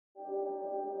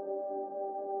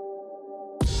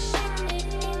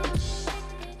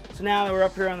So now that we're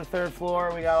up here on the 3rd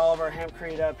floor, we got all of our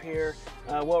hempcrete up here.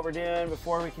 What we're doing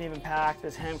before we can even pack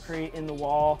this hempcrete in the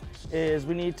wall is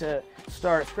we need to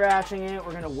start scratching it.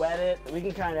 We're gonna wet it. We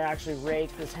can kind of actually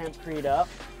rake this hempcrete up.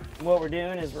 And what we're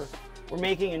doing is we're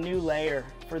making a new layer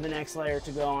for the next layer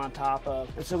to go on top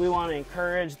of. And so we want to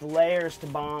encourage the layers to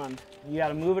bond. You got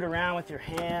to move it around with your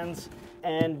hands,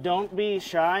 and don't be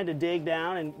shy to dig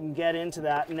down and get into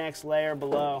that next layer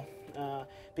below,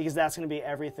 because that's going to be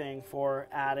everything for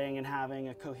adding and having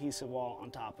a cohesive wall on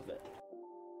top of it.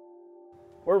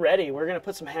 We're ready. We're going to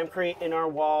put some hempcrete in our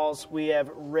walls. We have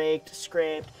raked,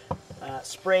 scraped,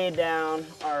 sprayed down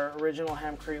our original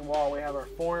hempcrete wall. We have our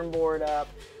form board up.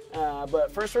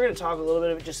 But first we're going to talk a little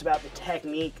bit just about the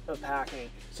technique of packing.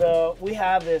 So we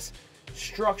have this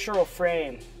structural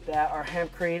frame that our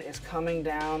hempcrete is coming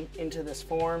down into this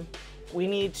form. We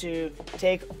need to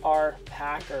take our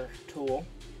packer tool.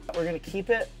 We're going to keep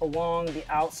it along the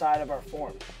outside of our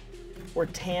form. We're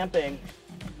tamping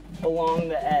along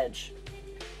the edge.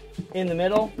 In the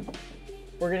middle,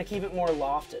 we're going to keep it more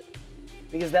lofted,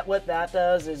 because what that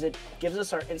does is it gives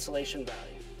us our insulation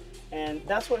value. And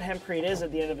that's what hempcrete is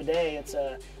at the end of the day. It's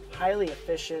a highly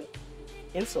efficient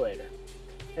insulator.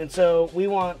 And so we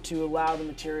want to allow the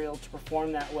material to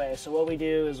perform that way. So what we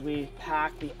do is we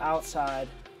pack the outside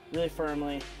really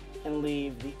firmly and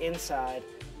leave the inside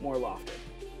more lofted.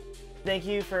 Thank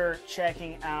you for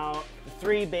checking out the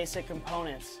 3 basic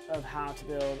components of how to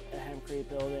build a hempcrete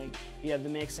building. You have the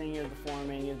mixing, you have the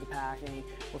forming, you have the packing.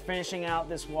 We're finishing out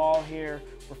this wall here.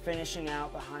 We're finishing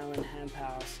out the Highland Hemp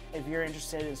House. If you're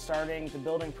interested in starting the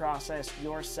building process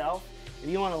yourself, if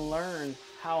you want to learn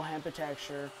how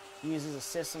Hempitecture uses a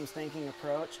systems thinking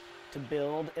approach to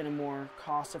build in a more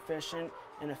cost-efficient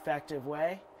and effective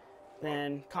way,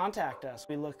 then contact us.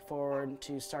 We look forward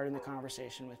to starting the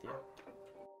conversation with you.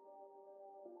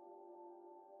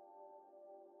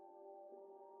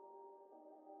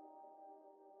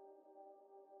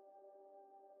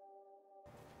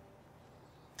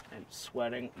 I'm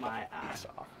sweating my ass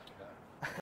off.